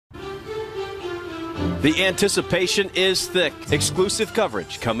The anticipation is thick. Exclusive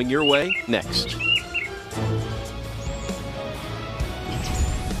coverage coming your way next.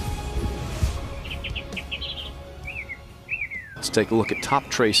 Let's take a look at Top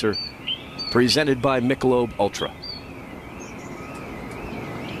Tracer, presented by Michelob Ultra.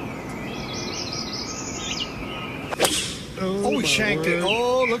 Oh, he shanked it.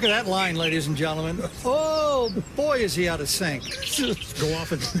 Oh, look at that line, ladies and gentlemen. Oh, boy, is he out of sync. Go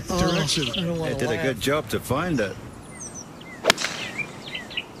off in direction. They did a good job to find it.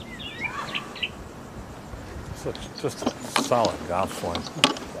 Just a solid golf swing.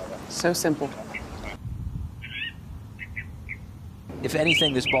 So simple. If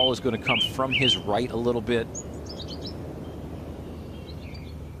anything, this ball is going to come from his right a little bit.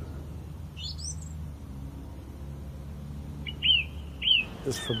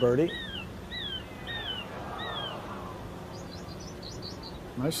 This is for birdie.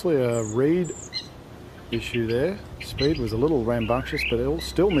 Mostly a read issue there. Speed was a little rambunctious, but it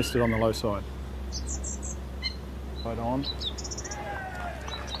still missed it on the low side. Right on.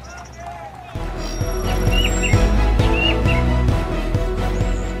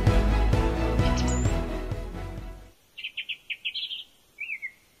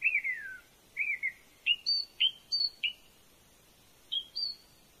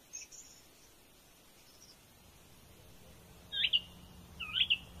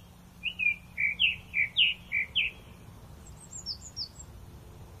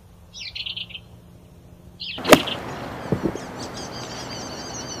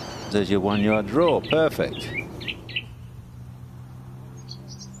 There's your 1 yard draw. Perfect.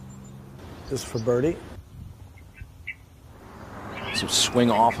 This is for birdie. So swing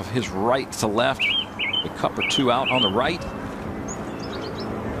off of his right to left. A cup or two out on the right.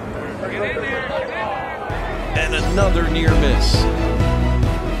 And another near miss.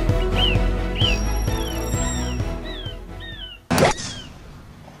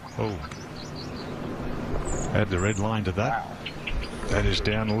 Oh. Add the red line to that. That is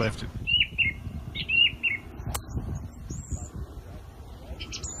down the left.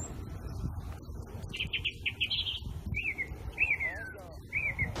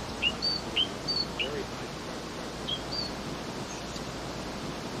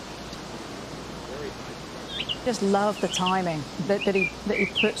 Just love the timing that he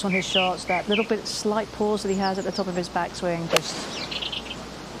puts on his shots. That little bit slight pause that he has at the top of his backswing. Just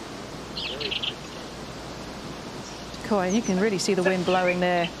cool. You can really see the wind blowing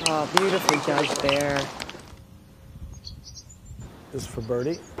there. Oh, beautifully judged there. This is for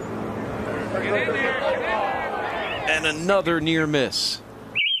birdie. And another near miss.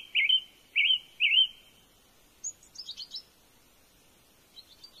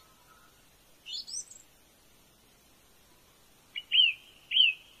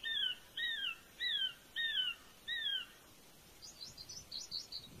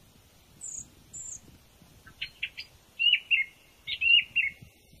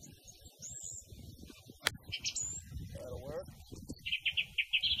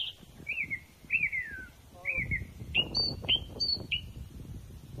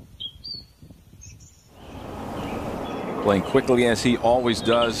 Playing quickly as he always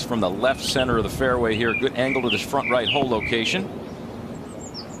does from the left center of the fairway here. Good angle to this front right hole location.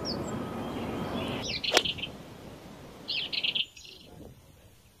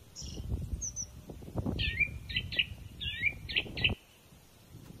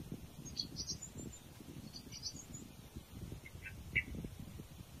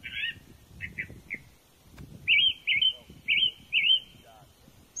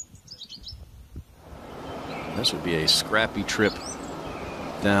 This would be a scrappy trip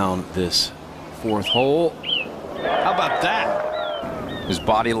down this fourth hole. How about that? His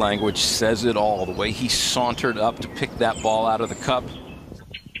body language says it all. The way he sauntered up to pick that ball out of the cup.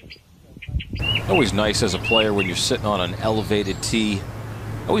 Always nice as a player when you're sitting on an elevated tee.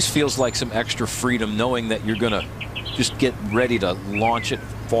 Always feels like some extra freedom knowing that you're going to just get ready to launch it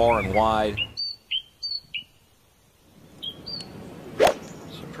far and wide.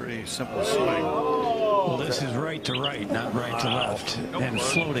 It's a pretty simple swing. Well, this is right to right, not right to left, and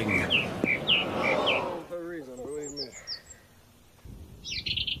floating.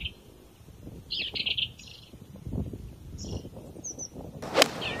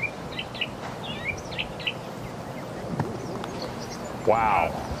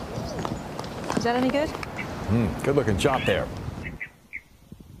 Wow. Is that any good? Good looking shot there.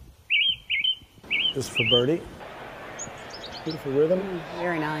 This is for birdie. Beautiful rhythm.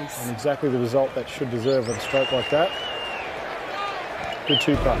 Very nice. And exactly the result that should deserve with a stroke like that. Good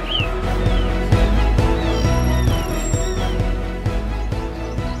two-putt.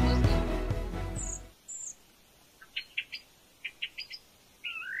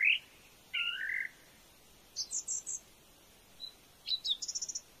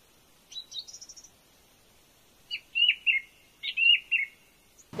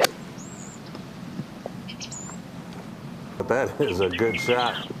 But that is a good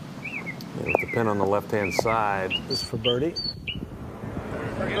shot. With the pin on the left-hand side. This is for birdie.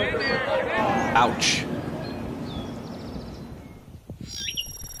 Ouch.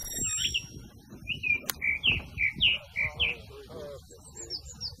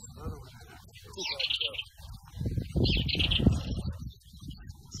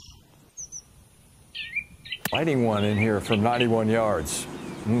 Lighting one in here from 91 yards.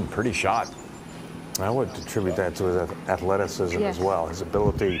 Pretty shot. I would attribute that to his athleticism Yes. as well, his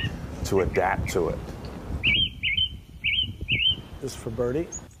ability to adapt to it. This is for birdie.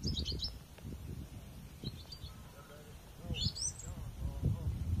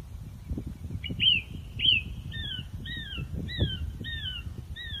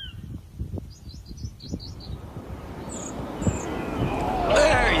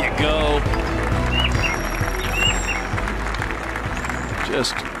 There you go.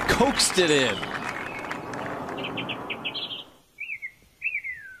 Just coaxed it in.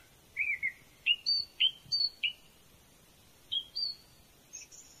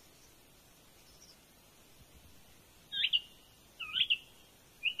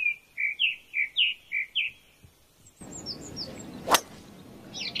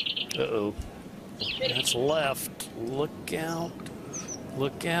 Uh-oh. That's left. Look out.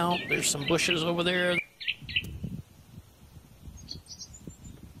 Look out. There's some bushes over there.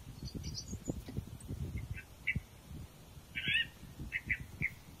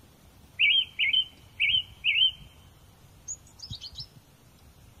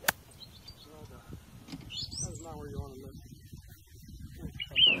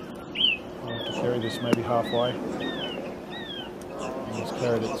 I'll have to carry this maybe halfway. Just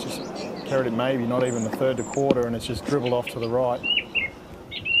carried it, just carried it maybe not even the third to quarter, and it's just dribbled off to the right.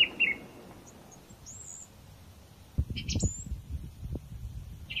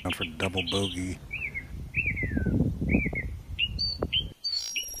 Going for double bogey.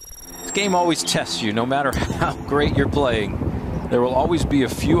 This game always tests you, no matter how great you're playing. There will always be a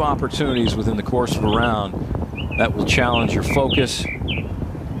few opportunities within the course of a round that will challenge your focus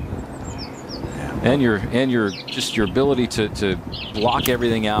and your just your ability to block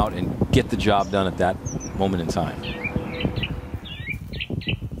everything out and get the job done at that moment in time.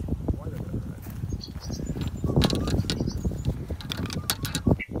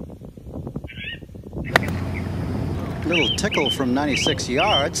 Little tickle from 96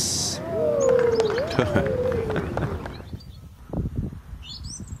 yards.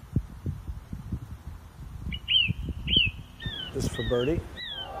 This is for birdie.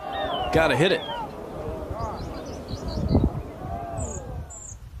 Gotta hit it.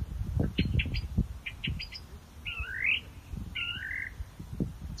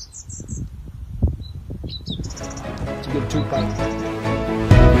 It's a good two-putt.